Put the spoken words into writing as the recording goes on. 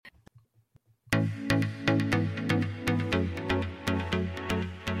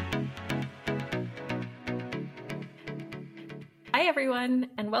everyone,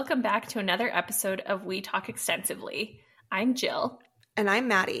 and welcome back to another episode of We Talk Extensively. I'm Jill. And I'm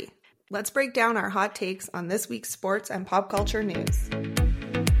Maddie. Let's break down our hot takes on this week's sports and pop culture news.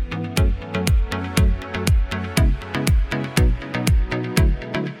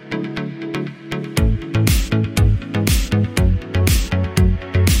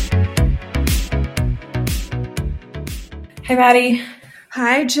 Hi, Maddie.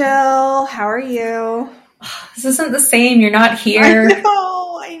 Hi, Jill. How are you? This isn't the same. You're not here.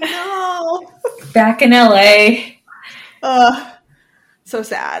 I know. Back in LA. So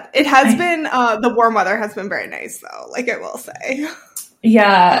sad. It has been, the warm weather has been very nice, though, like I will say.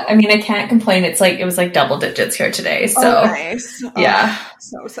 Yeah, I mean, I can't complain. It was like double digits here today. So nice. Yeah.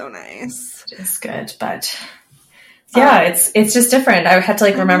 So nice. It's good, but yeah, it's just different. I had to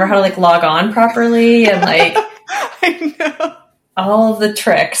remember how to log on properly and I know. all of the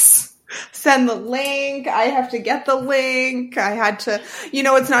tricks. Send the link. I have to get the link. I had to,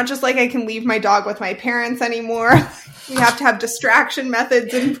 it's not just I can leave my dog with my parents anymore. You have to have distraction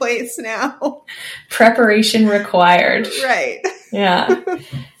methods in place now. Preparation required. Right. Yeah.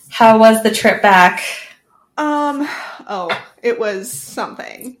 How was the trip back? It was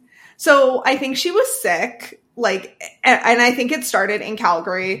something. So I think she was sick, and I think it started in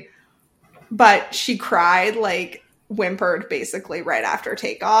Calgary, but she cried, whimpered basically right after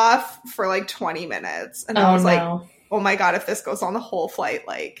takeoff for 20 minutes. And I was no. Oh my God, if this goes on the whole flight,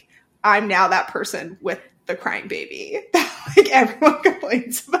 I'm now that person with the crying baby that everyone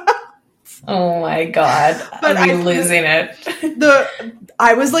complains about. Oh my God. But I'm losing it.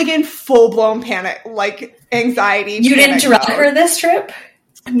 I was in full blown panic, anxiety. You didn't drug her this trip?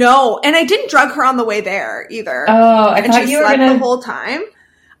 No. And I didn't drug her on the way there either. Oh, I thought you were going to the whole time.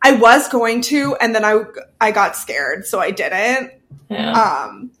 I was going to, and then I got scared, so I didn't.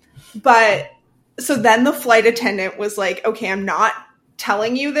 Yeah. But so then the flight attendant was like, okay, I'm not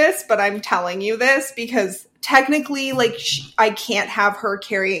telling you this, but I'm telling you this because technically, I can't have her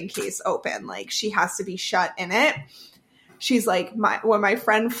carrying case open. She has to be shut in it. She's like, when my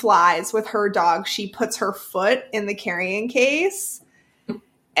friend flies with her dog, she puts her foot in the carrying case.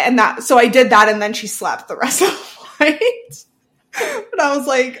 So I did that, and then she slept the rest of the flight. But I was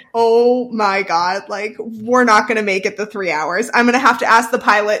like, oh my God, we're not going to make it the 3 hours. I'm going to have to ask the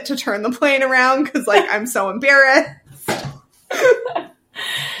pilot to turn the plane around because I'm so embarrassed.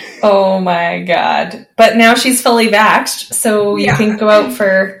 Oh my God. But now she's fully vaxxed, so you can go out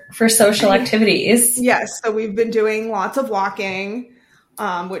for social activities. Yes. So we've been doing lots of walking,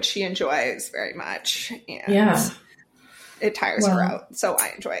 which she enjoys very much. And it tires her out. So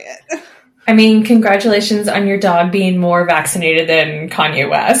I enjoy it. I mean, congratulations on your dog being more vaccinated than Kanye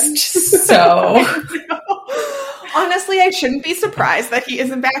West. So honestly, I shouldn't be surprised that he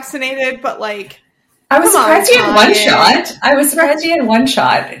isn't vaccinated, but I was surprised he had one shot. I was surprised he had one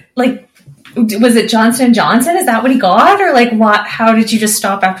shot. Was it Johnson & Johnson? Is that what he got? Or what? How did you just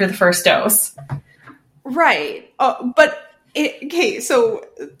stop after the first dose? Right. So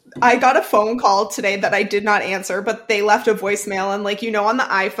I got a phone call today that I did not answer, but they left a voicemail, and on the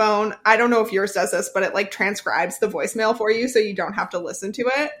iPhone, I don't know if yours does this, but it transcribes the voicemail for you so you don't have to listen to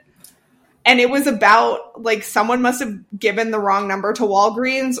it. And it was about someone must have given the wrong number to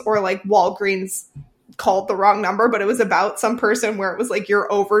Walgreens, or Walgreens called the wrong number, but it was about some person where it was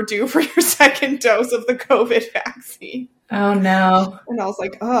you're overdue for your second dose of the COVID vaccine. Oh no. And I was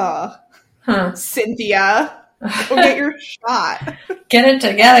like, Cynthia, go get your shot. Get it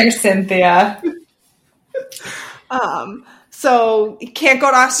together, Cynthia. So can't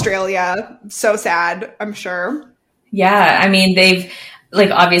go to Australia. So sad, I'm sure. Yeah, I mean, they've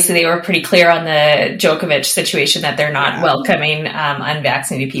obviously they were pretty clear on the Djokovic situation that they're not welcoming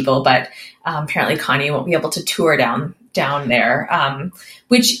unvaccinated people, but apparently Kanye won't be able to tour down there,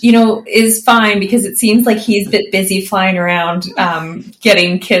 which, is fine because it seems like he's a bit busy flying around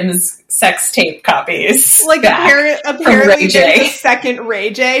getting Kim's sex tape copies. Apparently there's a second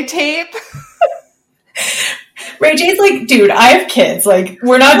Ray J tape. Ray J's dude, I have kids.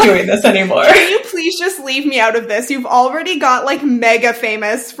 We're not doing this anymore. Can you please just leave me out of this? You've already got mega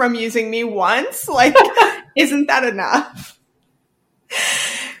famous from using me once. Isn't that enough?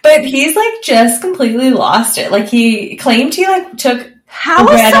 But he's just completely lost it. He claimed he took how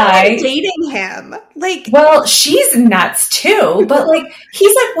is someone dating him? Well, she's nuts too. But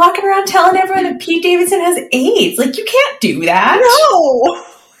he's walking around telling everyone that Pete Davidson has AIDS. You can't do that. No.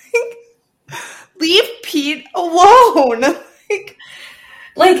 Leave Pete alone.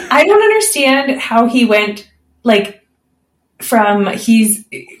 I don't understand how he went from he's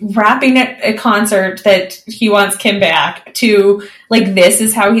rapping at a concert that he wants Kim back to this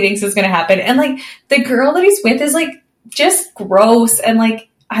is how he thinks it's going to happen. And the girl that he's with is just gross. And like,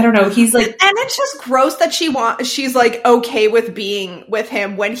 I don't know. He's like, and it's just gross that she's like okay with being with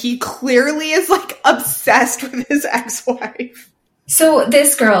him when he clearly is like obsessed with his ex-wife. So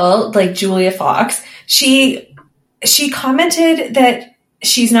this girl, like Julia Fox, she commented that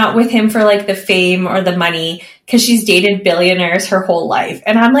she's not with him for like the fame or the money because she's dated billionaires her whole life.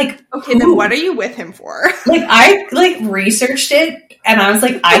 And I'm like, okay, then what are you with him for? Like, I like researched it and I was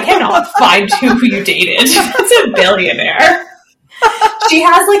like, I cannot find who you dated. It's a billionaire. She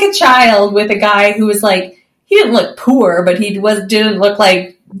has like a child with a guy who was like, he didn't look poor, but he didn't look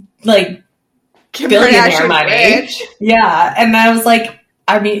like Kim billionaire Kardashian money. rich. Yeah. And I was like,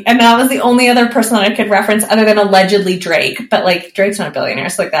 I mean, and that was the only other person that I could reference other than allegedly Drake. But like, Drake's not a billionaire,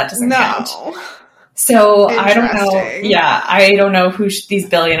 so like that doesn't count. So I don't know. Yeah, I don't know who these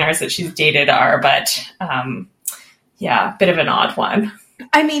billionaires that she's dated are, but yeah, bit of an odd one.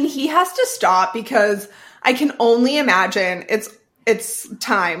 I mean, he has to stop because I can only imagine it's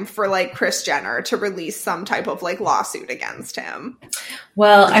time for like Kris Jenner to release some type of like lawsuit against him.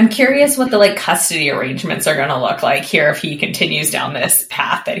 Well, I'm curious what the like custody arrangements are going to look like here if he continues down this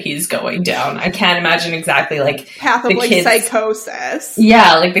path that he's going down. I can't imagine exactly like path of like kids, psychosis.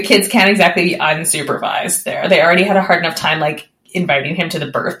 Yeah, like the kids can't exactly be unsupervised there. They already had a hard enough time like inviting him to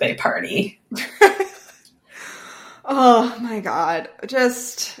the birthday party. Oh my God,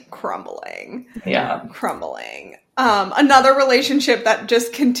 just crumbling. Yeah. Crumbling. Another relationship that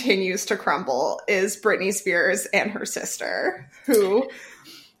just continues to crumble is Britney Spears and her sister, who,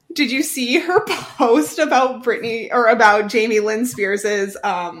 did you see her post about Britney or about Jamie Lynn Spears's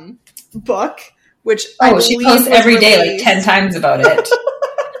book, which she posts every day like 10 times about it.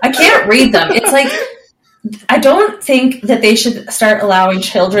 I can't read them. It's like, I don't think that they should start allowing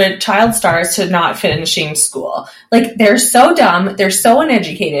child stars to not finishing school. Like, they're so dumb, they're so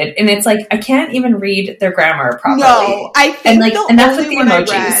uneducated, and it's like, I can't even read their grammar properly. No, I think and like, and that's with the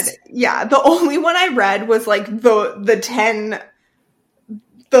emojis. The only one I read was like the 10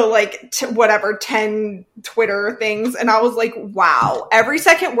 Twitter things, and I was like, wow, every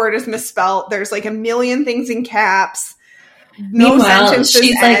second word is misspelled. There's like a million things in caps. No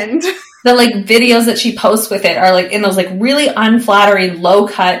sentences end. Like, the like videos that she posts with it are like in those like really unflattering low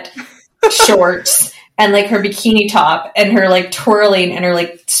cut shorts and like her bikini top and her like twirling and her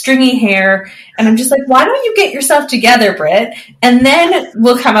like stringy hair. And I'm just like, why don't you get yourself together, Brit? And then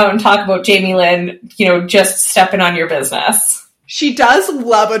we'll come out and talk about Jamie Lynn, just stepping on your business. She does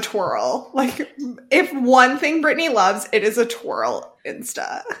love a twirl. Like, if one thing Britney loves, it is a twirl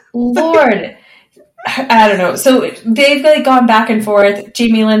Insta. Lord. I don't know. So they've like gone back and forth.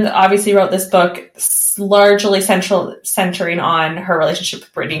 Jamie Lynn obviously wrote this book largely centering on her relationship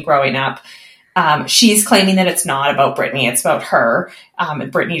with Britney growing up. She's claiming that it's not about Britney, it's about her.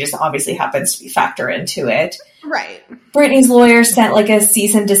 And Britney just obviously happens to be factor into it. Right. Britney's lawyer sent like a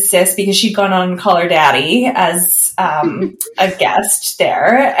cease and desist because she'd gone on Call Her Daddy as a guest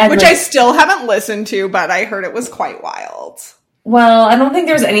there. And which I still haven't listened to, but I heard it was quite wild. Well, I don't think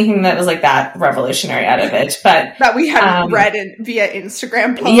there was anything that was like that revolutionary out of it, but that we had read via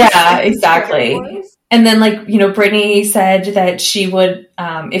Instagram posts. Yeah, exactly. And then like, Britney said that she would,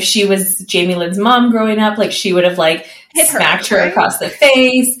 if she was Jamie Lynn's mom growing up, like she would have like smacked her across the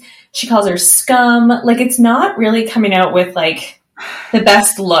face. She calls her scum. Like, it's not really coming out with like the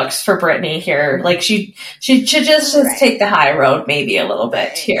best looks for Britney here. Like she should just take the high road maybe a little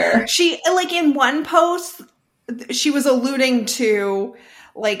bit here. She like in one post, she was alluding to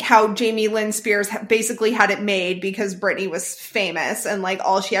like how Jamie Lynn Spears basically had it made because Britney was famous and like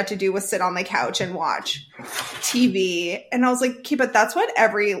all she had to do was sit on the couch and watch TV. And I was like, okay, but that's what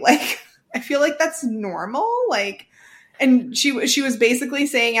I feel like that's normal. Like, and she was basically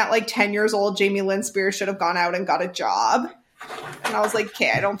saying at like 10 years old, Jamie Lynn Spears should have gone out and got a job. And I was like,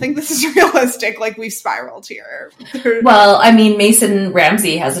 okay, I don't think this is realistic. Like, we've spiraled here. Well, I mean, Mason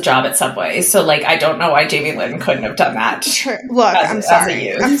Ramsey has a job at Subway, so like, I don't know why Jamie Lynn couldn't have done that. Look, I'm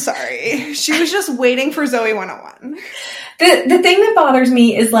sorry. She was just waiting for Zoe 101. The thing that bothers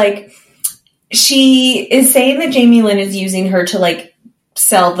me is like, she is saying that Jamie Lynn is using her to like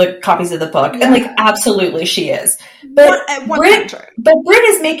sell the copies of the book, and like, absolutely she is. But Brit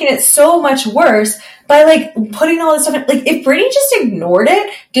is making it so much worse by like putting all this stuff in. Like, if Britney just ignored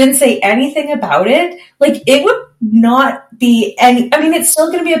it, didn't say anything about it, like it would not be any. I mean, it's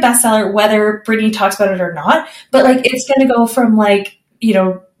still going to be a bestseller whether Britney talks about it or not. But like, it's going to go from like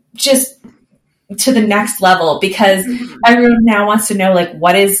just to the next level because everyone now wants to know like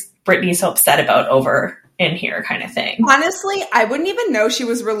what is Britney so upset about over in here kind of thing. Honestly, I wouldn't even know she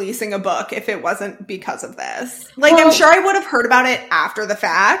was releasing a book if it wasn't because of this. Like, well, I'm sure I would have heard about it after the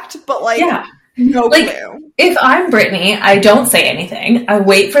fact, but like, No Like, clue. if I'm Britney, I don't say anything. I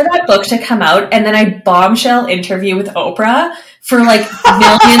wait for that book to come out, and then I bombshell interview with Oprah for like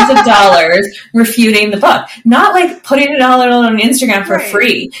millions of dollars refuting the book. Not like putting it all out on Instagram for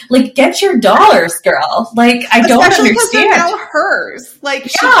free. Like, get your dollars, girl. Like, I don't Especially because they're understand. now hers. Like,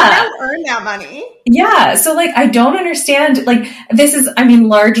 she can now earn that money. Yeah. So, like, I don't understand. Like, this is, I mean,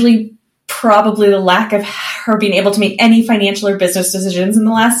 largely probably the lack of her being able to make any financial or business decisions in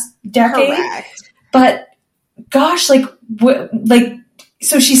the last decade. Correct. But gosh, like,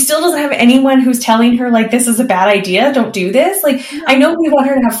 so she still doesn't have anyone who's telling her, like, this is a bad idea, don't do this. Like, I know we want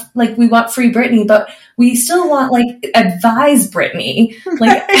her to have, like, we want free Britney, but we still want, like, advise Britney. Like,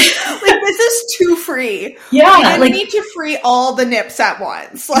 like, this is too free. Yeah. We need to free all the nips at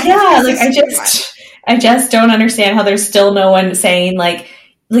once. Like, yeah, like, I just don't understand how there's still no one saying, like,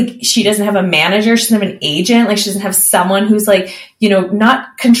 she doesn't have a manager, she doesn't have an agent, like, she doesn't have someone who's, like, you know,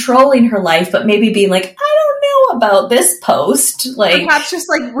 not controlling her life, but maybe being like, I don't know about this post. Like, perhaps just,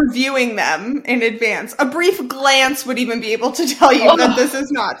 like, reviewing them in advance. A brief glance would even be able to tell you that this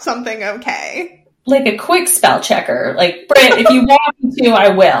is not something okay. Like a quick spell checker. Like, Britt, if you want me to,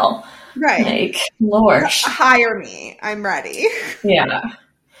 I will. Right. Like, Lord. Hire me. I'm ready. Yeah.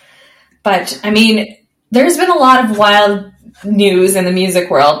 But, I mean, there's been a lot of wild news in the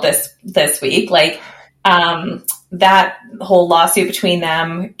music world this week. Like, that whole lawsuit between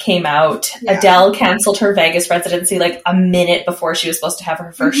them came out. Yeah. Adele canceled her Vegas residency like a minute before she was supposed to have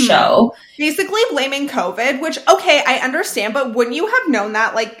her first show. Basically blaming COVID, which, okay, I understand, but wouldn't you have known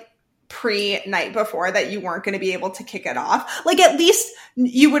that, like, pre-night before that you weren't going to be able to kick it off? Like, at least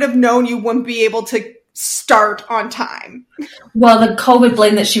you would have known you wouldn't be able to start on time. Well, the COVID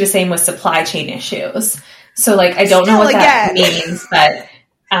blame that she was saying was supply chain issues. So, like, I don't know what that means, but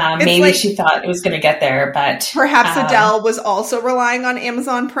maybe, like, she thought it was going to get there, but perhaps Adele was also relying on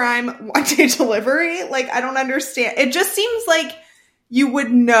Amazon Prime one-day delivery. Like, I don't understand. It just seems like you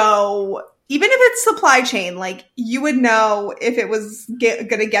would know, even if it's supply chain, like, you would know if it was going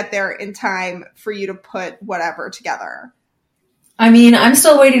to get there in time for you to put whatever together. I mean, I'm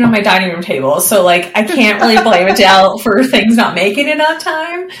still waiting on my dining room table, so, like, I can't really blame Adele for things not making it on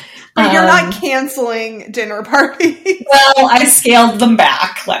time. But you're not canceling dinner parties. Well, I scaled them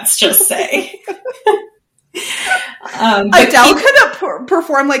back, let's just say. Adele could have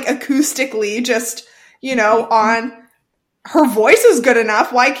performed, like, acoustically, just, you know, on... Her voice is good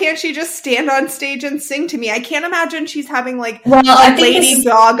enough. Why can't she just stand on stage and sing to me? I can't imagine she's having, like, a Lady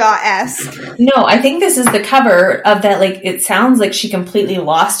Gaga-esque. No, I think this is the cover of that, like, it sounds like she completely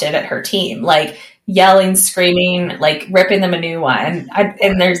lost it at her team. Like, yelling, screaming, like, ripping them a new one.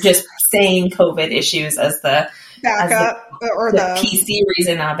 And they're just saying COVID issues as the backup or the PC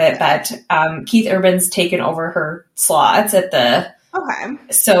reason of it. But Keith Urban's taken over her slots at the... Okay.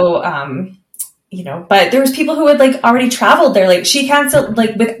 So, you know, but there was people who had, like, already traveled there. Like, she canceled,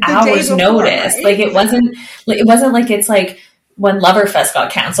 like, with hours notice. Right? Like, it wasn't like it's like when Loverfest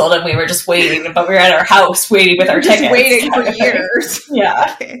got canceled and we were just waiting, but we were at our house waiting with our tickets. Just waiting for years.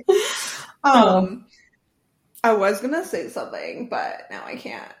 Yeah. Okay. I was gonna say something, but now I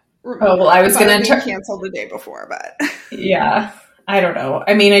can't remember. Oh, well, I was gonna cancel the day before, but yeah. I don't know.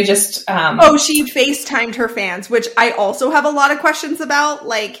 I mean, I just she FaceTimed her fans, which I also have a lot of questions about.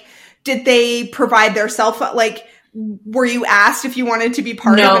 Like, did they provide their cell phone? Like, were you asked if you wanted to be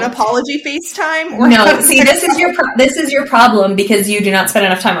part of an apology FaceTime? Or no. See, this is your problem because you do not spend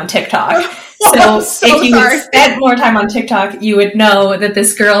enough time on TikTok. So if you had spent more time on TikTok, you would know that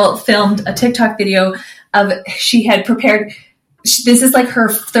this girl filmed a TikTok video of she had prepared. This is like her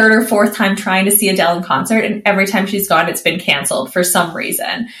third or fourth time trying to see Adele in concert, and every time she's gone, it's been canceled for some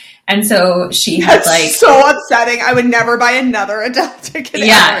reason. And so she had so upsetting. I would never buy another Adele ticket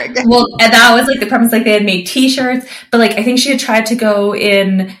ever again. Well, and that was like the premise. Like, they had made T-shirts, but like I think she had tried to go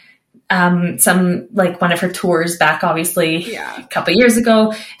in some, like, one of her tours back, obviously, a couple of years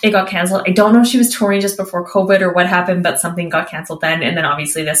ago. It got canceled. I don't know if she was touring just before COVID or what happened, but something got canceled then. And then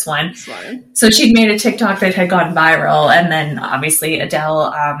obviously this one. So she'd made a TikTok that had gone viral, and then obviously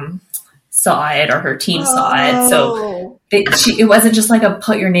Adele saw it, or her team saw it. So it wasn't just like a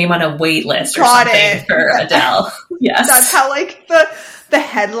put your name on a wait list or something for Adele. Yes. That's how, like, the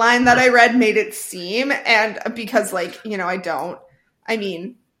headline that I read made it seem. And because, like, you know, I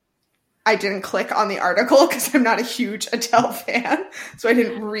didn't click on the article because I'm not a huge Adele fan, so I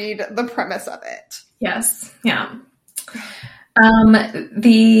didn't read the premise of it. Yes. Yeah.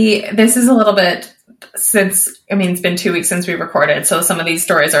 This is a little bit it's been 2 weeks since we recorded, so some of these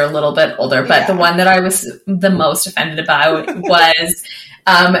stories are a little bit older, but the one that I was the most offended about was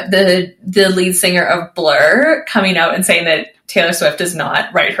the lead singer of Blur coming out and saying that Taylor Swift does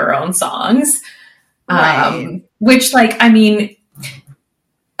not write her own songs. Right. Which, like, I mean,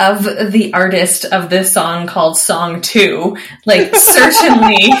 of the artist of this song called Song 2, like,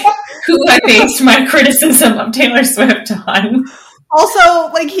 certainly who I based my criticism of Taylor Swift on.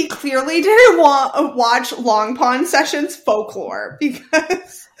 Also, like, he clearly didn't watch Long Pond Sessions Folklore,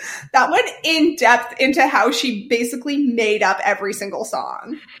 because that went in depth into how she basically made up every single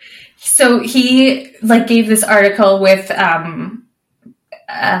song. So he, like, gave this article with one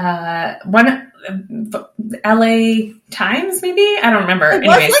LA Times, maybe? I don't remember. It was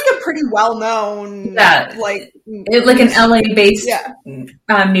like a pretty well-known, like an LA-based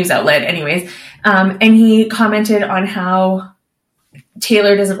news outlet, anyways. And he commented on how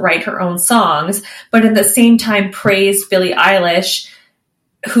Taylor doesn't write her own songs, but at the same time praised Billie Eilish,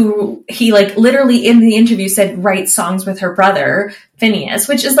 who he, like, literally in the interview said writes songs with her brother Phineas,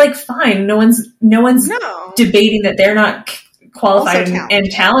 which is, like, fine. No one's debating that they're not qualified and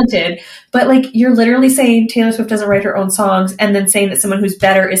talented, but, like, you're literally saying Taylor Swift doesn't write her own songs, and then saying that someone who's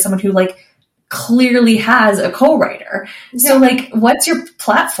better is someone who, like, clearly has a co-writer. Yeah. So, like, what's your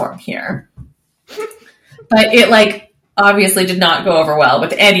platform here? But it, like, obviously did not go over well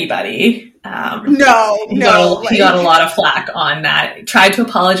with anybody. He got a lot of flack on that. Tried to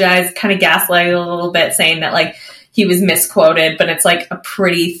apologize, kind of gaslight a little bit, saying that, like, he was misquoted, but it's, like, a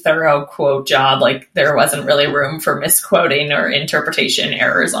pretty thorough quote job. Like, there wasn't really room for misquoting or interpretation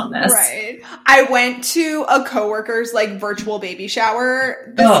errors on this. Right. I went to a coworker's, like, virtual baby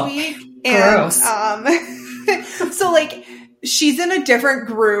shower this week. And, gross. So, like, she's in a different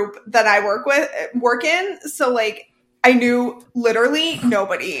group that I work in. So, like, I knew literally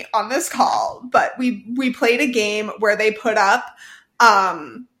nobody on this call, but we played a game where they put up,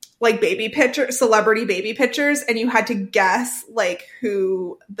 like, celebrity baby pictures, and you had to guess, like,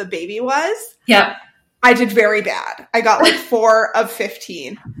 who the baby was. Yeah. I did very bad. I got, like, 4 of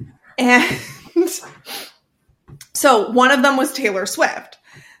 15. And so one of them was Taylor Swift.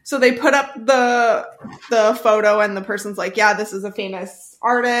 So they put up the photo, and the person's like, yeah, this is a famous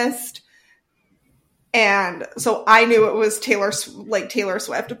artist. And so I knew it was Taylor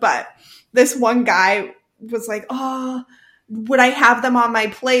Swift, but this one guy was like, oh, would I have them on my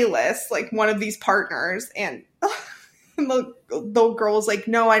playlist? Like, one of these partners. And the girl was like,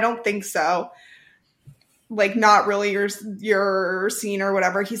 no, I don't think so. Like, not really your scene or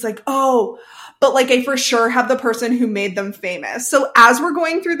whatever. He's like, oh, but, like, I for sure have the person who made them famous. So as we're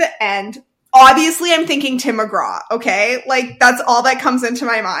going through the end, obviously I'm thinking Tim McGraw, okay? Like, that's all that comes into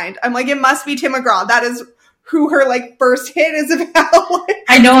my mind. I'm like, it must be Tim McGraw. That is who her, like, first hit is about.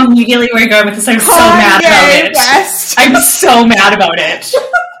 I know immediately where you're going with this. I'm so mad about it. West. I'm so mad about it.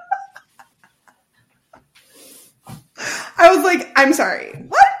 I was like, I'm sorry.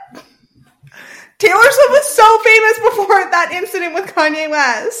 What? Taylor Swift was so famous before that incident with Kanye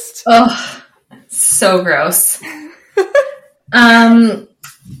West. Oh, so gross.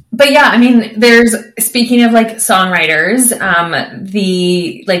 But yeah, I mean, speaking of, like, songwriters,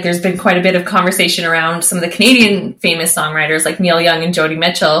 there's been quite a bit of conversation around some of the Canadian famous songwriters like Neil Young and Jody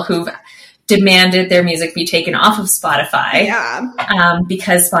Mitchell, who've demanded their music be taken off of Spotify. Yeah.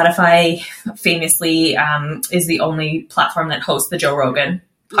 Because Spotify famously is the only platform that hosts the Joe Rogan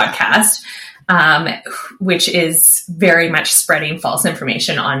podcast, which is very much spreading false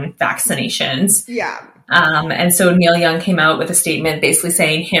information on vaccinations. Yeah. And so Neil Young came out with a statement basically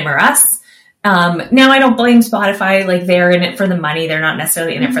saying him or us. Now, I don't blame Spotify. Like, they're in it for the money. They're not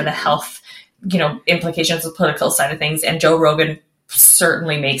necessarily in it for the health, implications of the political side of things. And Joe Rogan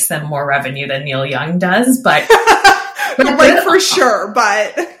certainly makes them more revenue than Neil Young does, but like, for sure,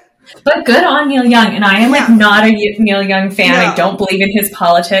 but good on Neil Young. And I am not a Neil Young fan. No. I don't believe in his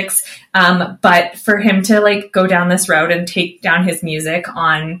politics. But for him to, like, go down this road and take down his music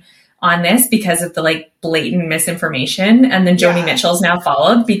on this because of the, like, blatant misinformation, and then Joni Mitchell's now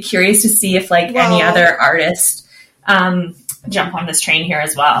followed. Be curious to see if, like, any other artist jump on this train here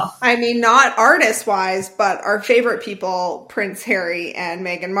as well. I mean, not artist-wise, but our favorite people, Prince Harry and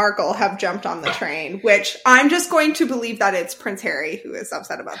Meghan Markle, have jumped on the train, which I'm just going to believe that it's Prince Harry who is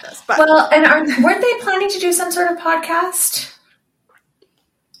upset about this. But weren't they planning to do some sort of podcast?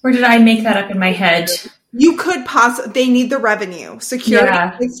 Or did I make that up in my head? You could they need the revenue.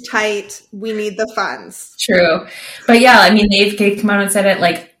 Security is tight. We need the funds. True. But yeah, I mean, they've come out and said it,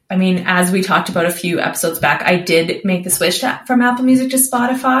 like, I mean, as we talked about a few episodes back, I did make the switch from Apple Music to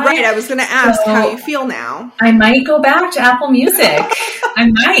Spotify. Right. I was going to ask how you feel now. I might go back to Apple Music. I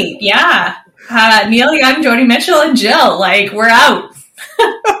might. Yeah. Neil Young, Jody Mitchell, and Jill. Like, we're out.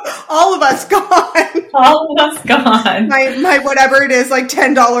 All of us gone. All of us gone. My whatever it is, like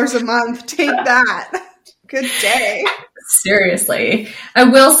 $10 a month. Take that. Good day. Seriously. I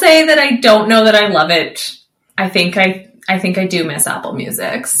will say that I don't know that I love it. I think I do miss Apple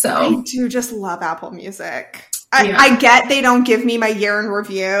Music. So I do just love Apple Music. I get they don't give me my year in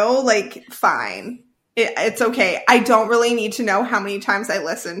review. Like, fine. It's okay. I don't really need to know how many times I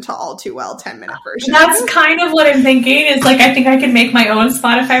listen to All Too Well 10-minute versions. That's kind of what I'm thinking. Is like, I think I can make my own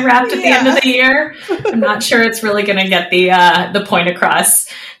Spotify Wrapped at the end of the year. I'm not sure it's really going to get the point across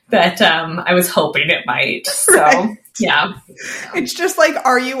that I was hoping it might. So, right. Yeah. It's just like,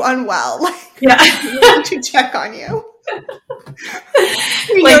 are you unwell? Like, yeah. We need to check on you.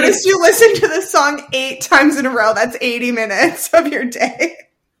 We noticed you listened to this song 8 times in a row. That's 80 minutes of your day.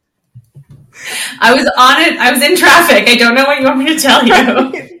 I was on it. I was in traffic. I don't know what you want me to tell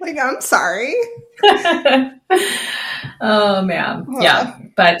you. Like, I'm sorry. Oh man. Yeah.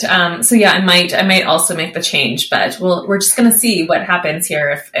 But so yeah, I might also make the change, but we're just gonna see what happens here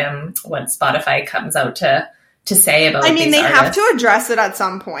if what Spotify comes out to say about I mean, these they artists. have to address it at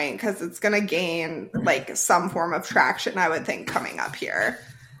some point because it's going to gain like some form of traction, I would think, coming up here.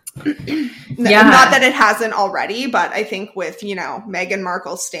 Yeah. Not that it hasn't already, but I think with, Meghan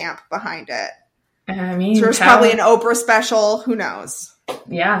Markle's stamp behind it. I mean, so there's probably an Oprah special. Who knows?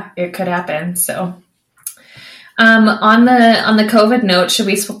 Yeah, it could happen. So on the COVID note, should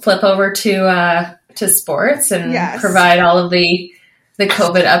we flip over to sports and provide all of the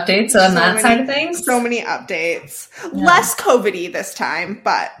COVID updates on that side of things? So many updates. Yeah. Less COVID-y this time,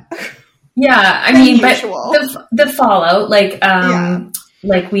 but yeah, I mean, usual. But the fallout,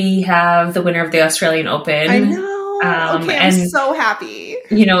 like we have the winner of the Australian Open. I know. Okay, I'm so happy.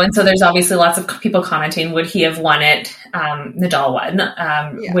 And so there's obviously lots of people commenting, would he have won it? Nadal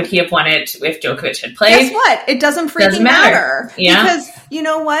won. Would he have won it if Djokovic had played? Guess what? It doesn't freaking matter. Yeah. Because you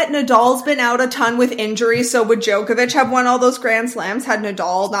know what? Nadal's been out a ton with injuries, so would Djokovic have won all those Grand Slams had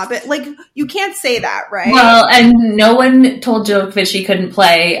Nadal not been? Like, you can't say that, right? Well, and no one told Djokovic he couldn't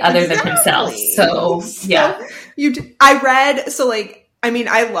play other than himself. So, yeah.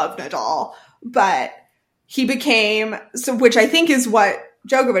 I love Nadal, but he became, which I think is what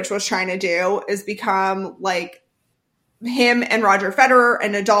Djokovic was trying to do, is become like him and Roger Federer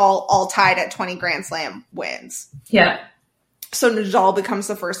and Nadal all tied at 20 Grand Slam wins. Yeah. So Nadal becomes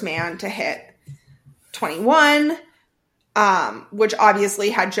the first man to hit 21, which obviously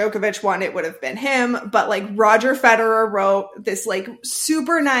had Djokovic won, it would have been him. But like Roger Federer wrote this like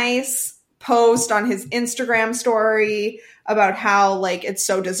super nice post on his Instagram story about how like it's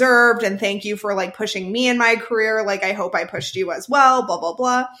so deserved and thank you for like pushing me in my career. Like, I hope I pushed you as well, blah, blah,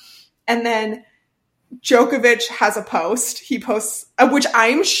 blah. And then Djokovic has a post. He posts, which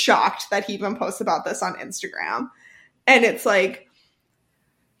I'm shocked that he even posts about this on Instagram. And it's like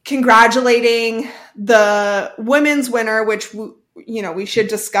congratulating the women's winner, which, we should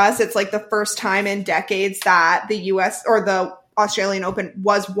discuss. It's like the first time in decades that the US or the Australian Open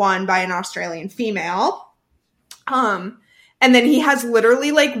was won by an Australian female. And then he has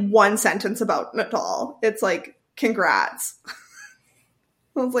literally like one sentence about Nadal. It's like, congrats.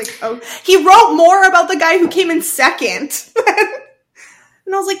 I was like, oh, he wrote more about the guy who came in second.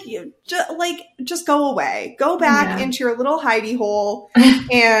 And I was like, just go away. Go back into your little hidey hole.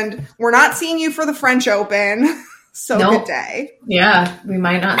 And we're not seeing you for the French Open. So Good day. Yeah, he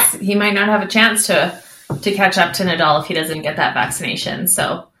might not have a chance to catch up to Nadal if he doesn't get that vaccination.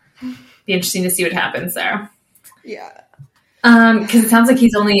 So be interesting to see what happens there. Yeah. Because it sounds like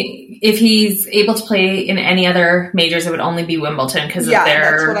if he's able to play in any other majors, it would only be Wimbledon because of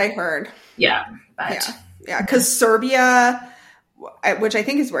their. That's what I heard. Yeah, but because Serbia, which I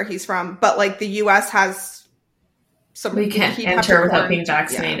think is where he's from, but like the U.S. has some. We can't enter without being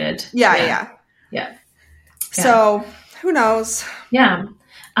vaccinated. Yeah. So who knows? Yeah.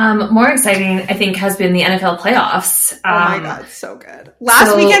 More exciting, I think, has been the NFL playoffs. Oh my God, so good.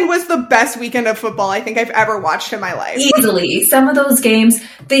 Last weekend was the best weekend of football I think I've ever watched in my life. Easily. Some of those games,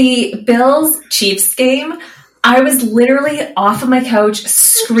 the Bills-Chiefs game, I was literally off of my couch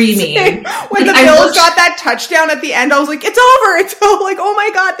screaming. When the Bills got that touchdown at the end, I was like, it's over. It's like, oh my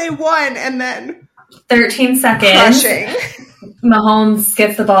God, they won. And then 13 seconds. Crushing. Mahomes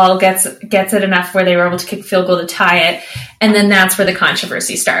gets the ball, gets it enough where they were able to kick field goal to tie it. And then that's where the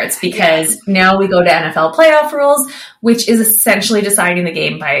controversy starts because now we go to NFL playoff rules, which is essentially deciding the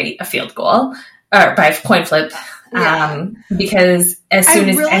game by a field goal or by a coin flip. Because as soon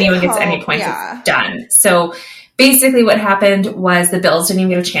as anyone gets any points, it's done. So basically what happened was the Bills didn't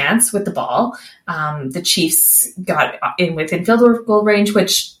even get a chance with the ball. The Chiefs got in within field goal range,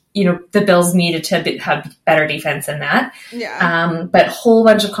 which the Bills needed to have better defense than that. Yeah. But whole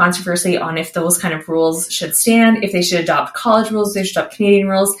bunch of controversy on if those kind of rules should stand, if they should adopt college rules, they should adopt Canadian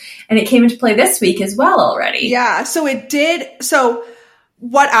rules. And it came into play this week as well already. Yeah. So it did. So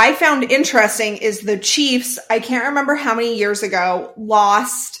what I found interesting is the Chiefs, I can't remember how many years ago,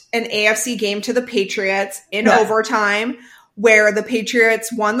 lost an AFC game to the Patriots in overtime, where the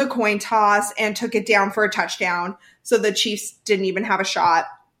Patriots won the coin toss and took it down for a touchdown. So the Chiefs didn't even have a shot,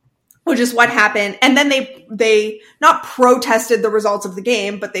 which is what happened. And then they not protested the results of the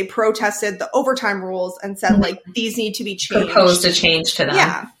game, but they protested the overtime rules and said, like, these need to be changed. Proposed a change to them.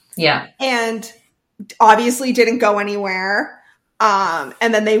 Yeah. Yeah. And obviously didn't go anywhere.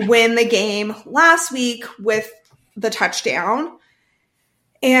 And then they win the game last week with the touchdown.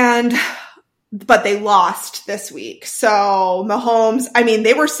 But they lost this week. So Mahomes, I mean,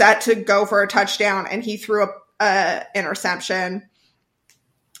 they were set to go for a touchdown and he threw a interception.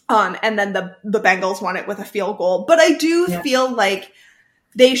 And then the Bengals won it with a field goal. But I do feel like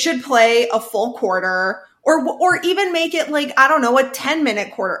they should play a full quarter or even make it like, I don't know, a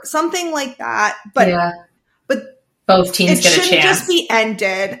 10-minute quarter, something like that. But both teams get a chance. It shouldn't just be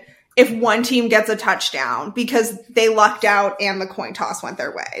ended if one team gets a touchdown because they lucked out and the coin toss went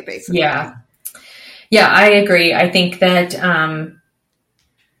their way, basically. Yeah. Yeah, I agree. I think that,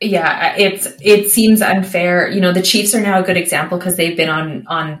 it seems unfair. The Chiefs are now a good example because they've been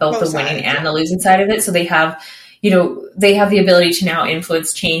on both the winning and the losing side of it. So they have, they have the ability to now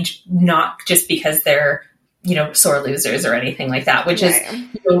influence change, not just because they're, sore losers or anything like that, which is,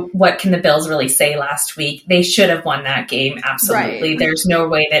 what can the Bills really say last week? They should have won that game. Absolutely. Right. There's no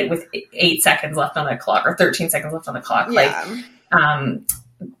way that with 8 seconds left on the clock or 13 seconds left on the clock,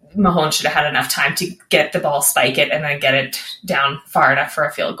 Mahomes should have had enough time to get the ball, spike it, and then get it down far enough for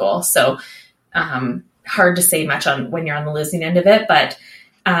a field goal. So hard to say much on when you're on the losing end of it. But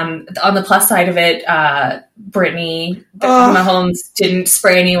on the plus side of it, Brittany Mahomes didn't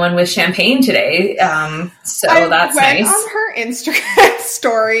spray anyone with champagne today. So that's nice. I went on her Instagram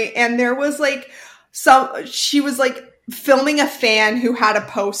story and there was she was filming a fan who had a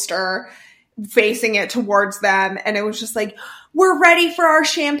poster facing it towards them. And it was just like, we're ready for our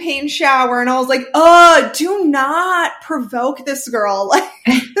champagne shower. And I was like, do not provoke this girl.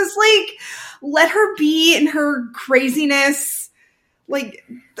 Let her be in her craziness. Thank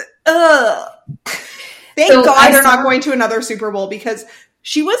God they're not going to another Super Bowl because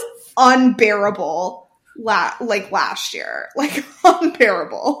she was unbearable last year.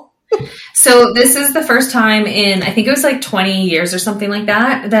 Unbearable. So this is the first time in, I think it was 20 years or something like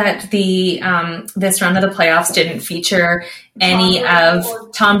that the this round of the playoffs didn't feature any of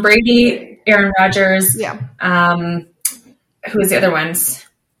Tom Brady, Aaron Rodgers. Yeah. Who was the other ones?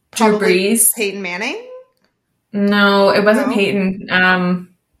 Drew Brees. Peyton Manning? No, it wasn't Peyton.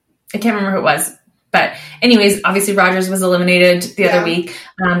 I can't remember who it was. But anyways, obviously Rodgers was eliminated the other week.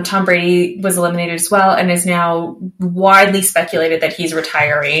 Tom Brady was eliminated as well and is now widely speculated that he's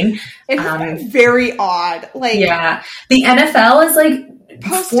retiring. It's been very odd. The NFL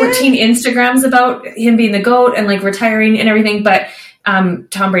is 14 Instagrams about him being the GOAT and retiring and everything. But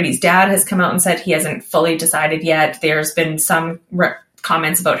Tom Brady's dad has come out and said he hasn't fully decided yet. There's been some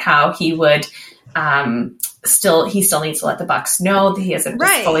comments about how he would still needs to let the Bucs know that he hasn't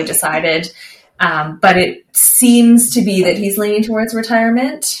fully decided. But it seems to be that he's leaning towards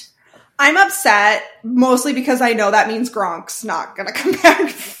retirement. I'm upset mostly because I know that means Gronk's not going to come back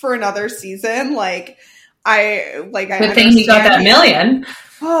for another season. Good thing he got that $1 million.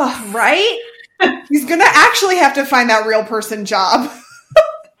 Oh, right? He's going to actually have to find that real person job.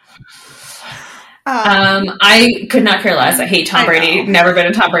 I could not care less. I hate Tom Brady. Never been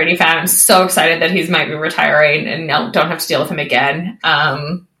a Tom Brady fan. I'm so excited that he might be retiring and now don't have to deal with him again.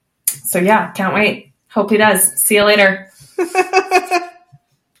 So yeah, can't wait. Hope he does. See you later.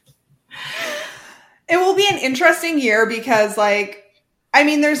 It will be an interesting year because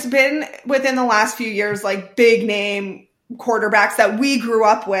there's been within the last few years, big name quarterbacks that we grew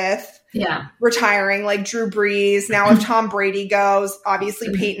up with. Yeah. Retiring, Drew Brees. Now if Tom Brady goes,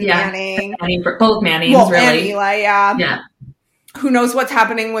 obviously Peyton Manning. Both Mannings, really. And Eli, yeah. Who knows what's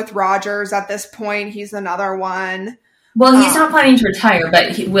happening with Rodgers at this point. He's another one. Well, he's not planning to retire,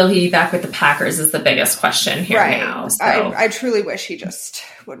 but will he be back with the Packers is the biggest question here now. So. I truly wish he just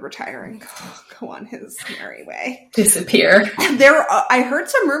would retire and go on his merry way. Disappear. I heard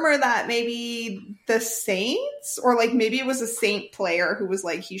some rumor that maybe the Saints, or maybe it was a Saint player who was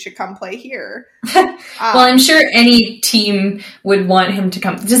he should come play here. Well, I'm sure any team would want him to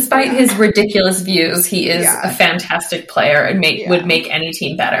come. Despite his ridiculous views, he is a fantastic player and would make any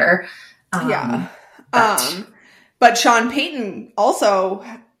team better. But Sean Payton also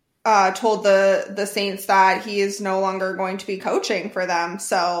told the Saints that he is no longer going to be coaching for them.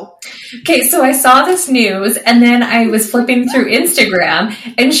 So, okay, so I saw this news, and then I was flipping through Instagram,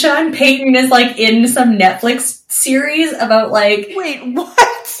 and Sean Payton is like in some Netflix series about like, wait,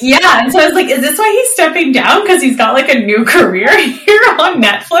 what? Yeah, and so I was like, is this why he's stepping down? Because he's got like a new career here on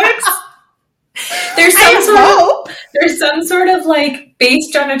Netflix? There's some sort of like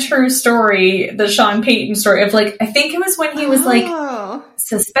based on a true story, the Sean Payton story of like, I think it was when he was like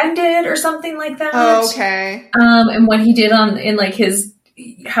suspended or something like that. Oh, okay. And what he did in like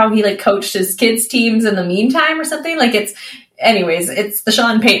how he like coached his kids teams in the meantime or something. Like it's the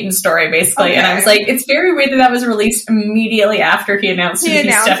Sean Payton story basically. Okay. And I was like, it's very weird that was released immediately after he announced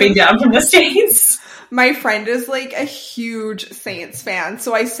he's stepping down from the Saints. My friend is like a huge Saints fan.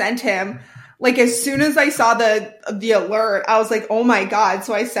 So I sent him, like, as soon as I saw the alert, I was like, oh my God.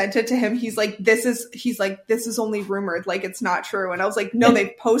 So I sent it to him. He's like, this is only rumored. Like, it's not true. And I was like, no,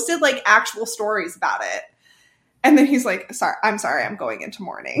 they've posted like actual stories about it. And then he's like, I'm sorry, I'm going into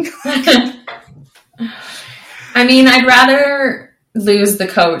mourning. I mean, I'd rather lose the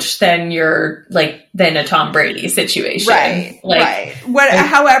coach than a Tom Brady situation. Right. Right.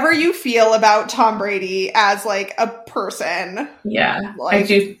 However you feel about Tom Brady as like a person. Yeah. Like, I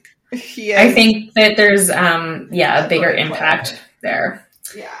do. I think that there's a bigger impact there.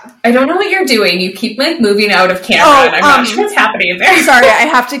 Yeah. I don't know what you're doing. You keep like moving out of camera and I'm not sure what's happening there. Sorry, I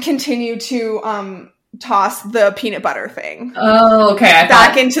have to continue to toss the peanut butter thing. Oh, okay.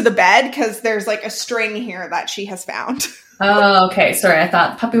 Back into the bed because there's like a string here that she has found. Oh, okay. Sorry, I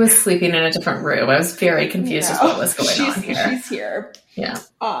thought Puppy was sleeping in a different room. I was very confused as what was going on here. She's here. Yeah.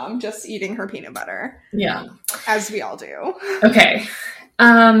 Just eating her peanut butter. Yeah. As we all do. Okay.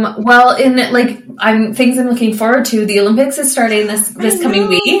 Well, things I'm looking forward to. The Olympics is starting this coming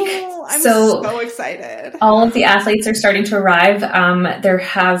week. I'm so excited. All of the athletes are starting to arrive. There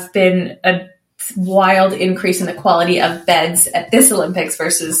have been a wild increase in the quality of beds at this Olympics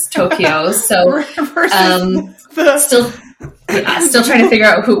versus Tokyo. So, still trying to figure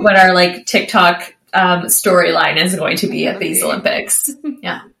out what our like TikTok storyline is going to be at these Olympics.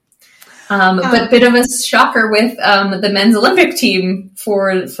 Yeah. But bit of a shocker with the men's Olympic team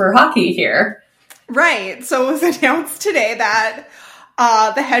for hockey here. Right. So it was announced today that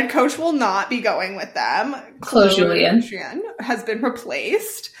the head coach will not be going with them. Claude Julien has been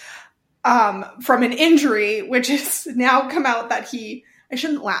replaced from an injury, which has now come out that I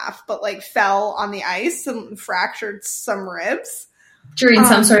shouldn't laugh, but like fell on the ice and fractured some ribs. During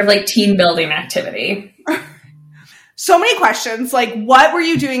some sort of like team building activity. So many questions. Like, what were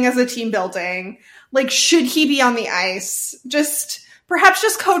you doing as a team building? Like, should he be on the ice? Perhaps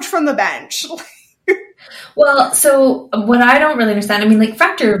just coach from the bench. Well, so what I don't really understand, I mean, like,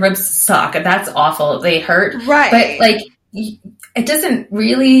 fractured ribs suck. That's awful. They hurt. Right. But, like, it doesn't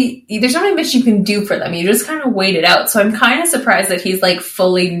really, there's not much you can do for them. You just kind of wait it out. So I'm kind of surprised that he's, like,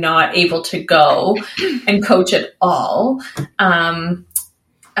 fully not able to go and coach at all.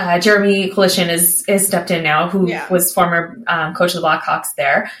 Jeremy Collision is stepped in now, who was former coach of the Blackhawks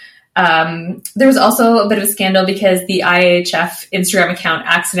there. There was also a bit of a scandal because the IHF Instagram account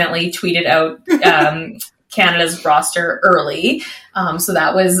accidentally tweeted out Canada's roster early. So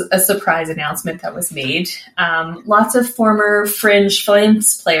that was a surprise announcement that was made. Lots of former Fringe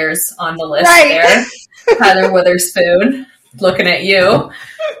Flames players on the list there. Tyler Witherspoon, looking at you.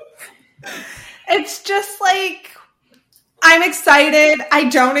 It's just like, I'm excited. I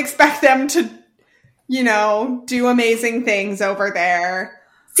don't expect them to, do amazing things over there.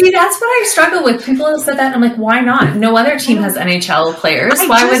 See, that's what I struggle with. People have said that, and I'm like, why not? No other team has NHL players.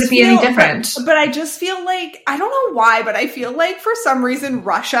 Why would it be any different? But I just feel like, I don't know why, but I feel like for some reason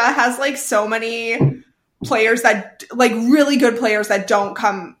Russia has like so many players that, like really good players that don't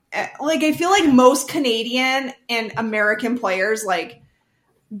come. Like, I feel like most Canadian and American players, like,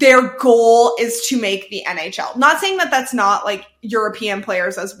 their goal is to make the NHL. Not saying that that's not like European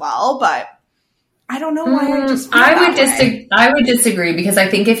players as well, but I don't know why I just feel I would disagree because I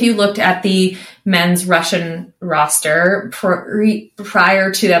think if you looked at the men's Russian roster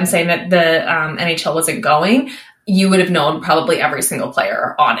prior to them saying that the NHL wasn't going, you would have known probably every single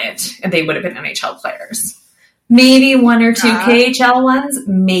player on it, and they would have been NHL players. Maybe one or two KHL ones,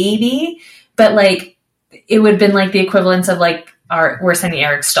 maybe, but like it would have been like the equivalent of like we're sending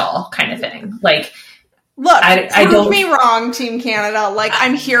Eric Stahl kind of thing. Like, look, prove me wrong, Team Canada. Like,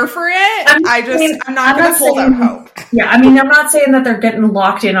 I'm here for it. I'm not going to hold out hope. Yeah, I mean, I'm not saying that they're getting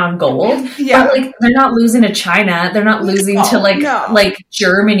locked in on gold. Yeah, but like they're not losing to China. They're not losing to like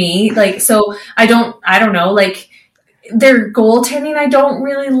Germany. Like, so I don't know. Like, their goaltending I don't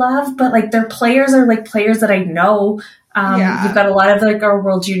really love, but like their players are like players that I know. You've got a lot of like our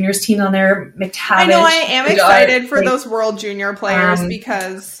World Juniors team on there. McTavish. I know, I am excited for those World Junior players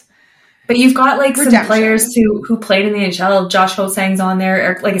because... But you've got like some players who played in the NHL. Josh Ho-Sang's on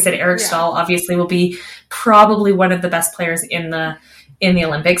there. Like I said, Eric Stahl obviously will be probably one of the best players in the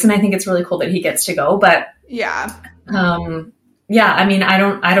Olympics. And I think it's really cool that he gets to go. But I mean, I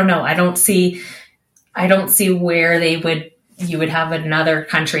don't know. I don't see where you would have another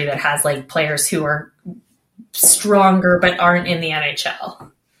country that has like players who are stronger but aren't in the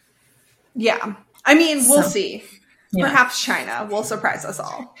NHL. Yeah. I mean, we'll see. Yeah. Perhaps China will surprise us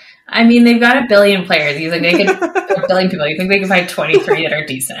all. I mean, they've got 1 billion players. You think they could 1 billion people? You think they can find 23 that are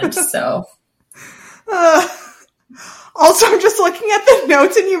decent? So, also, I'm just looking at the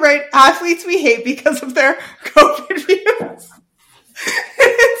notes, and you write athletes we hate because of their COVID views.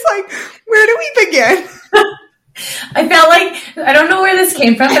 It's like, where do we begin? I felt like I don't know where this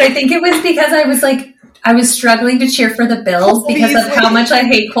came from, but I think it was because I was struggling to cheer for the Bills because of how much I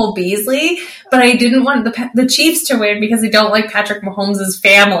hate Cole Beasley, but I didn't want the Chiefs to win because I don't like Patrick Mahomes'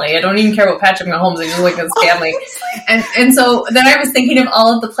 family. I don't even care about Patrick Mahomes. I just like his family. And so then I was thinking of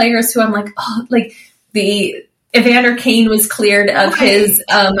all of the players who I'm like, oh, like the Evander Kane was cleared of his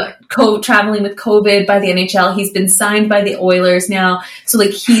traveling with COVID by the NHL. He's been signed by the Oilers now. So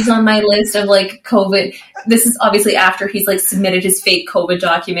like he's on my list of like COVID. This is obviously after he's like submitted his fake COVID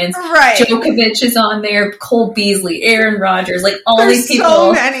documents. Right. Djokovic is on there. Cole Beasley, Aaron Rodgers, like all There's these people.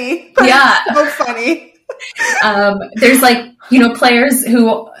 So many. Yeah. So funny. There's like, players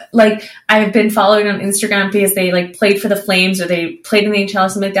who like I've been following on Instagram because they like played for the Flames or they played in the NHL or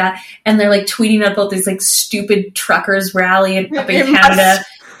something like that. And they're like tweeting about this like stupid truckers rally up in Canada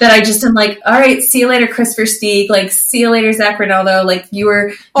that I just am like, all right, see you later, Chris Versteeg. Like, see you later, Zach Rinaldo. Like you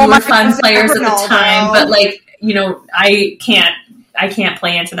were fun players at the time, but like, I can't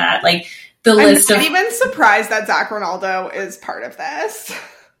play into that. Like the list I'm not even surprised that Zach Rinaldo is part of this.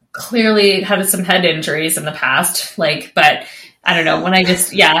 Clearly had some head injuries in the past, like, but I don't know when I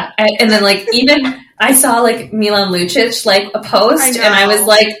just, and then like, even I saw like Milan Lucic, like a post and I was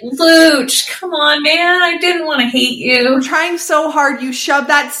like, Luch, come on, man. I didn't want to hate you. We're trying so hard. You shoved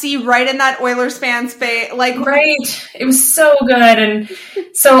that C right in that Oilers fan's face. Like, right. It was so good. And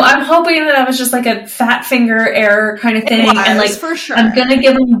so I'm hoping that was just like a fat finger error kind of thing. And like, for sure. I'm going to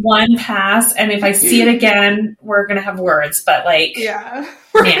give him one pass. And if I see it again, we're going to have words, but like,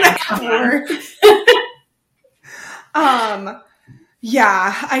 we're going to have words.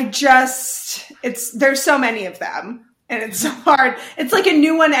 There's so many of them and it's so hard. It's like a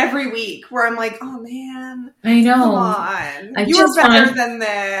new one every week where I'm like, oh man, I know. Come on. You are better than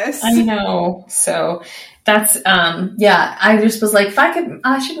this. I know. So that's, I just was like,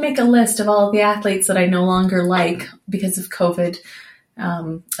 I should make a list of all of the athletes that I no longer like because of COVID,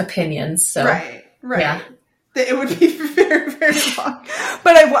 opinions. So, right. Yeah. It would be very, very long.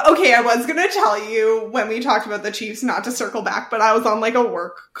 But I was going to tell you when we talked about the Chiefs, not to circle back, but I was on like a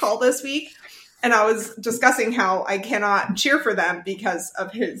work call this week and I was discussing how I cannot cheer for them because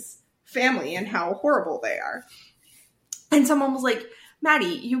of his family and how horrible they are. And someone was like,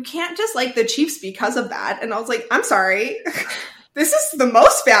 Maddie, you can't just like the Chiefs because of that. And I was like, I'm sorry. This is the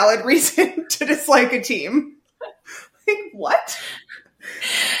most valid reason to dislike a team. Like, what?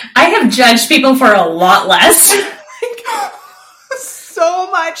 I have judged people for a lot less. Like,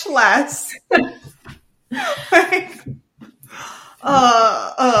 so much less. Like,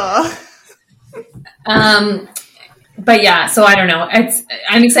 But yeah, so I don't know.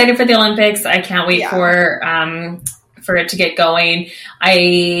 I'm excited for the Olympics. I can't wait for it to get going.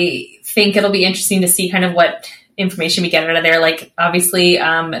 I think it'll be interesting to see kind of what information we get out of there. Like, obviously,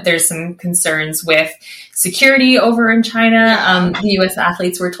 there's some concerns with security over in China. The U.S.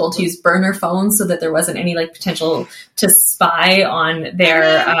 athletes were told to use burner phones so that there wasn't any like potential to spy on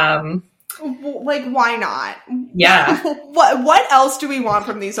their. Like, why not? Yeah. What else do we want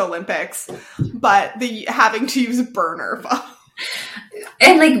from these Olympics but having to use burner phones?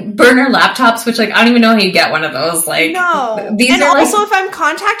 And like burner laptops, which like I don't even know how you get one of those. Like, no. These and are also, like, if I'm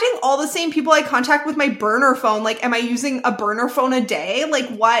contacting all the same people I contact with my burner phone, like, am I using a burner phone a day? Like,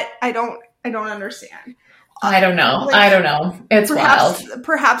 what? I don't understand. I don't know. Like, I don't know. It's wild.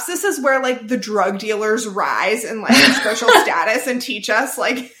 Perhaps this is where like the drug dealers rise in like social status and teach us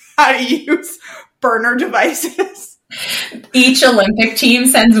like how to use burner devices. Each Olympic team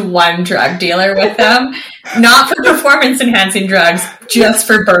sends one drug dealer with them, not for performance-enhancing drugs, just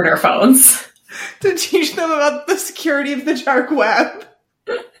for burner phones. To teach them about the security of the dark web.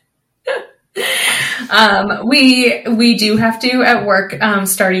 We do have to at work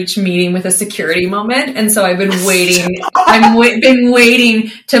start each meeting with a security moment, and so I've been waiting. Been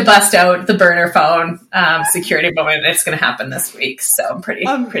waiting to bust out the burner phone security moment. It's going to happen this week, so I'm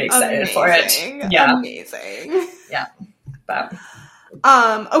pretty excited for it. Yeah, amazing. Yeah, but.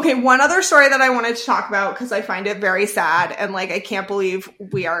 Okay, one other story that I wanted to talk about because I find it very sad and like I can't believe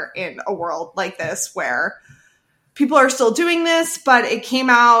we are in a world like this where people are still doing this, but it came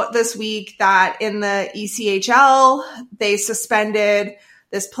out this week that in the ECHL they suspended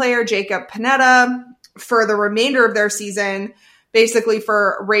this player Jacob Panetta for the remainder of their season, basically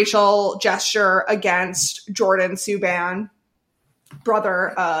for racial gesture against Jordan Subban,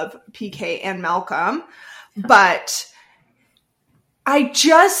 brother of PK and Malcolm. But I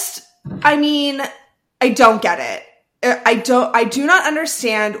don't get it. I do not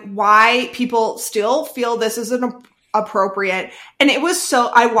understand why people still feel this isn't appropriate. And it was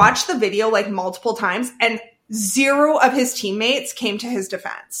I watched the video like multiple times and zero of his teammates came to his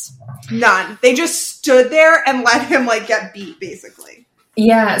defense. None. They just stood there and let him like get beat basically.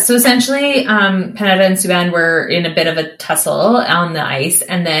 Yeah. So essentially, Panetta and Subban were in a bit of a tussle on the ice.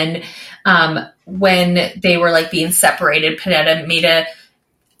 And then, when they were like being separated, Panetta made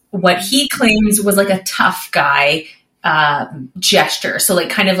what he claims was like a tough guy gesture. So like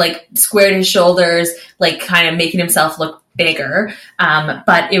kind of like squared his shoulders, like kind of making himself look bigger.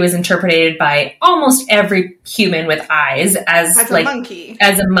 But it was interpreted by almost every human with eyes as like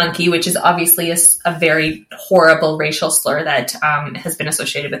a monkey, which is obviously a very horrible racial slur that has been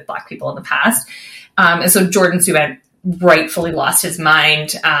associated with Black people in the past. And so Jordan Subban rightfully lost his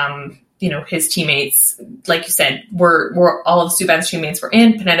mind. His teammates, like you said, were all of Subban's teammates were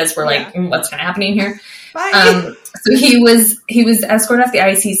in. Panetta's were like, what's going to happen here? So he was escorted off the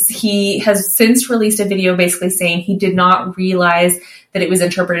ice. He has since released a video basically saying he did not realize that it was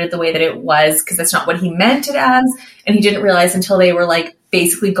interpreted the way that it was because that's not what he meant it as. And he didn't realize until they were like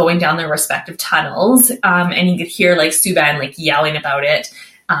basically going down their respective tunnels. And he could hear like Subban like yelling about it,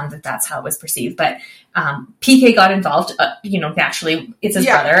 that's how it was perceived. But PK got involved, naturally it's his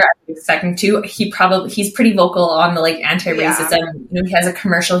brother. I was expecting to. He's pretty vocal on the like anti-racism. Yeah. He has a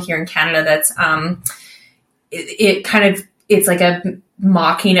commercial here in Canada that's, it's like a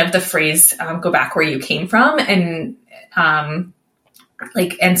mocking of the phrase, go back where you came from. And,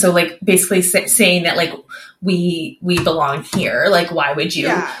 basically saying that like, we belong here. Like, why would you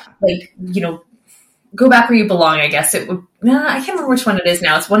go back where you belong? I guess it would, I can't remember which one it is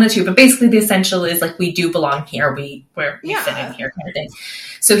now. It's one or two, but basically the essential is like, we do belong here. We fit in here kind of thing.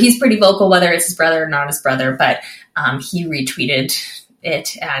 So he's pretty vocal, whether it's his brother or not his brother, but, he retweeted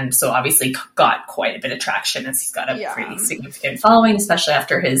it. And so obviously got quite a bit of traction as he's got a pretty significant following, especially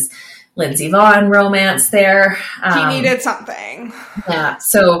after his Lindsey Vonn romance there. He needed something. Yeah.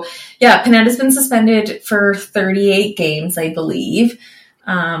 So Panetta's been suspended for 38 games, I believe.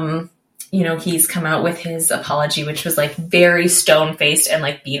 He's come out with his apology, which was like very stone-faced and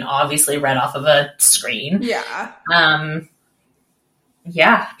like being obviously read off of a screen. Yeah.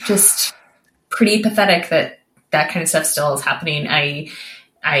 Just pretty pathetic that kind of stuff still is happening.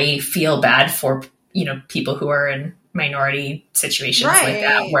 I feel bad for, people who are in minority situations like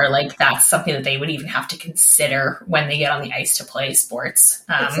that, where like that's something that they would even have to consider when they get on the ice to play sports.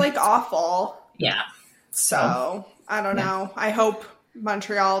 It's like awful. Yeah. So I don't know. I hope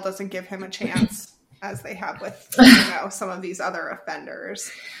Montreal doesn't give him a chance as they have with some of these other offenders.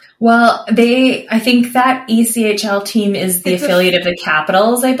 Well, I think that ECHL team is the affiliate of the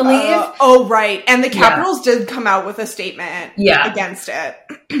Capitals, I believe. Right. And the Capitals did come out with a statement against it.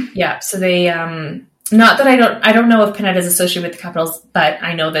 Yeah. So they, not that I don't know if Panetta is associated with the Capitals, but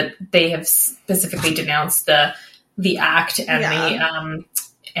I know that they have specifically denounced the act and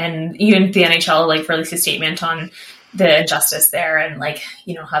and even the NHL like released a statement on the injustice there and like,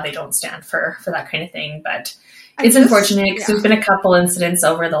 how they don't stand for that kind of thing. But it's unfortunate because there's been a couple incidents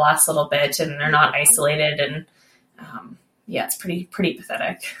over the last little bit and they're not isolated. And it's pretty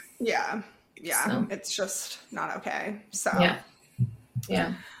pathetic. Yeah. Yeah. So. It's just not okay. So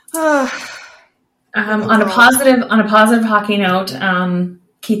yeah. On a positive hockey note,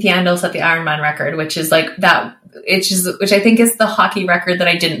 Keith Yandel set the Ironman record, which is like that, which I think is the hockey record that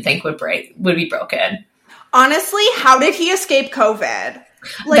I didn't think would be broken. Honestly, how did he escape COVID?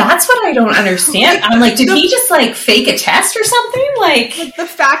 Like, that's what I don't understand. I'm like, did he just like fake a test or something? Like the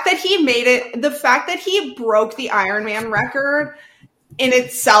fact that he made it, the fact that he broke the Ironman record in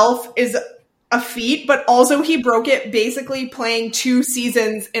itself is a feat, but also he broke it basically playing 2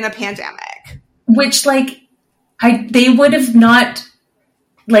 seasons in a pandemic. Which like, they would have not,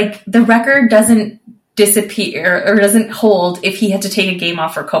 like the record doesn't disappear or doesn't hold if he had to take a game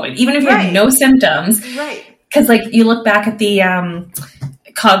off for COVID, even if he had no symptoms. Right. Because, like, you look back at the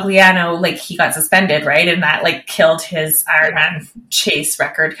Cogliano, like, he got suspended, right? And that, like, killed his Ironman chase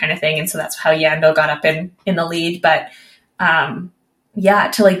record kind of thing. And so that's how Yandel got up in the lead. But, to,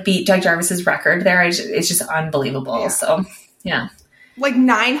 like, beat Doug Jarvis's record there, it's just unbelievable. Yeah. So, yeah. Like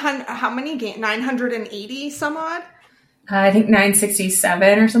 900, how many games? 980 some odd? I think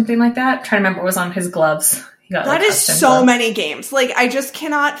 967 or something like that. I'm trying to remember what was on his gloves. He got, that is so many games. Like, I just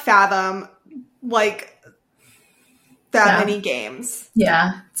cannot fathom, like, that many games.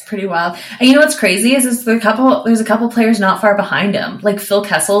 Yeah, it's pretty wild. And you know what's crazy is there's a couple players not far behind him. Like, Phil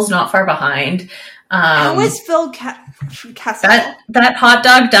Kessel's not far behind. How is Phil Kessel? That hot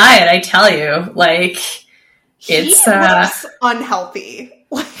dog diet, I tell you. Like, it's he looks unhealthy.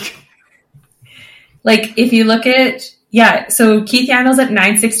 Like, if you look at, so Keith Yandel's at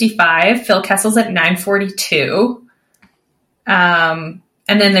 965, Phil Kessel's at 942.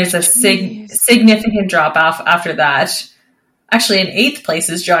 And then there's a significant drop off after that. Actually, in 8th place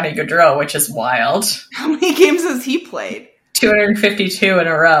is Johnny Gaudreau, which is wild. How many games has he played? 252 in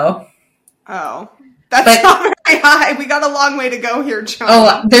a row. Oh, that's not very high. We got a long way to go here, John.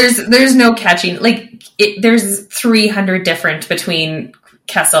 Oh, there's no catching. Like, there's 300 different between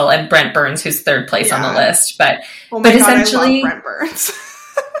Kessel and Brent Burns, who's 3rd place on the list. But essentially, I love Brent Burns.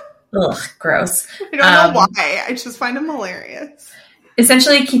 Ugh, gross. I don't know why. I just find him hilarious.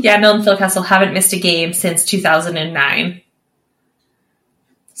 Essentially, Keith Yandel and Phil Kessel haven't missed a game since 2009.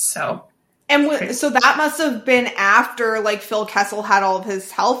 So that must have been after, like, Phil Kessel had all of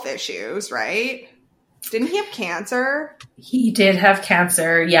his health issues, right? Didn't he have cancer? He did have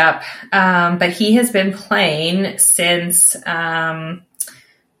cancer, yep. But he has been playing since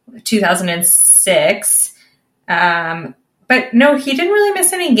 2006. But no, he didn't really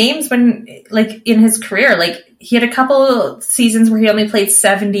miss any games when, like, in his career. Like, he had a couple seasons where he only played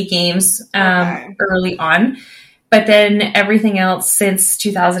 70 games early on. But then everything else since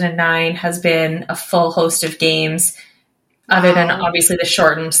 2009 has been a full host of games, other than obviously the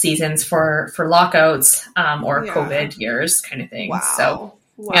shortened seasons for lockouts or COVID years kind of thing. Wow. So,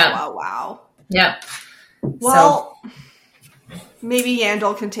 Wow. Yeah. Well, maybe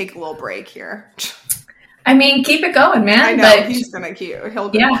Yandel can take a little break here. I mean, keep it going, man. I know, but he's gonna keep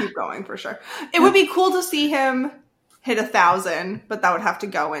going for sure. It would be cool to see him hit 1,000, but that would have to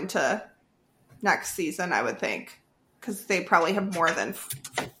go into next season, I would think, because they probably have more than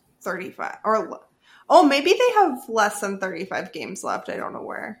 35 maybe they have less than 35 games left. I don't know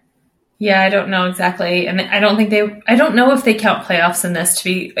where. Yeah, I don't know exactly, and I don't know if they count playoffs in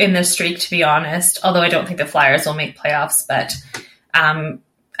this streak, to be honest. Although I don't think the Flyers will make playoffs, but I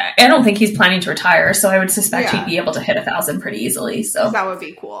don't think he's planning to retire, so I would suspect he'd be able to hit 1,000 pretty easily. So that would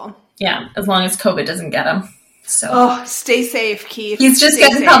be cool. Yeah, as long as COVID doesn't get him. So stay safe, Keith. He's just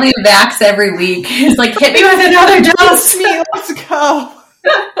getting probably a vax every week. He's like, hit me with another dose. Let's go.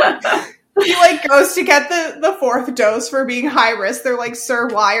 He, like, goes to get the 4th dose for being high risk. They're like, sir,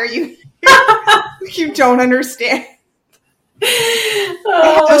 why are you here? You don't understand.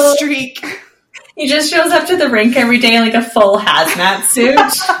 I have a streak. He just shows up to the rink every day in, like, a full hazmat suit.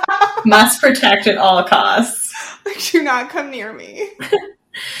 Must protect at all costs. Do not come near me.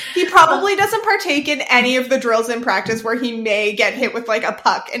 He probably doesn't partake in any of the drills in practice where he may get hit with, like, a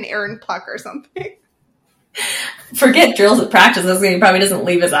puck, an errant puck or something. Forget drills at practice. He probably doesn't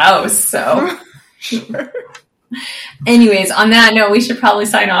leave his house, so. Sure. Anyways, on that note, we should probably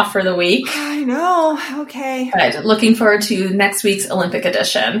sign off for the week. I know. Okay. But looking forward to next week's Olympic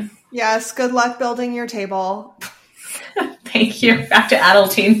edition. Yes. Good luck building your table. Thank you. Back to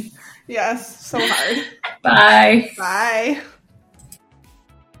adulting. Yes. So hard. Bye. Bye.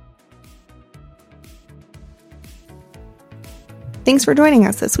 Thanks for joining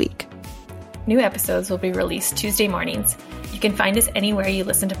us this week. New episodes will be released Tuesday mornings. You can find us anywhere you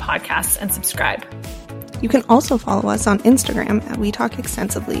listen to podcasts and subscribe. You can also follow us on Instagram at We Talk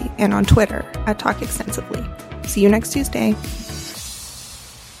Extensively and on Twitter at Talk Extensively. See you next Tuesday.